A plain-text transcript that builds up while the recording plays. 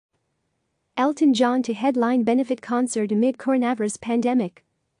Elton John to headline benefit concert amid coronavirus pandemic.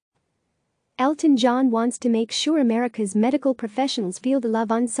 Elton John wants to make sure America's medical professionals feel the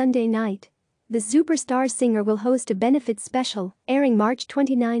love on Sunday night. The superstar singer will host a benefit special, airing March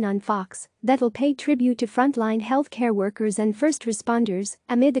 29 on Fox, that'll pay tribute to frontline healthcare workers and first responders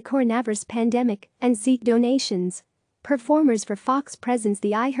amid the coronavirus pandemic and seek donations. Performers for Fox presents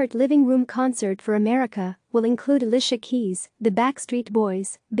the iHeart Living Room Concert for America will include Alicia, the Backstreet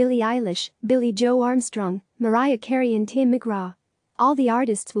Boys, Billie Eilish, Billie Joe Armstrong, Mariah Carey and Tim McGraw. All the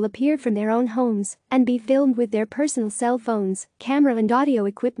artists will appear from their own homes and be filmed with their personal cell phones, camera and audio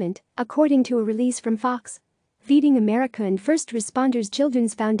equipment, according to a release from Fox. Feeding America and First Responders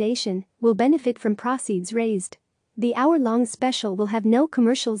Children's Foundation will benefit from proceeds raised. The hour-long special will have no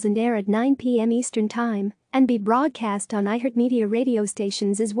commercials and air at 9 p.m. Eastern Time and be broadcast on iHeartMedia radio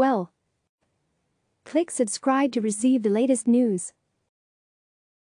stations as well. Click subscribe to receive the latest news.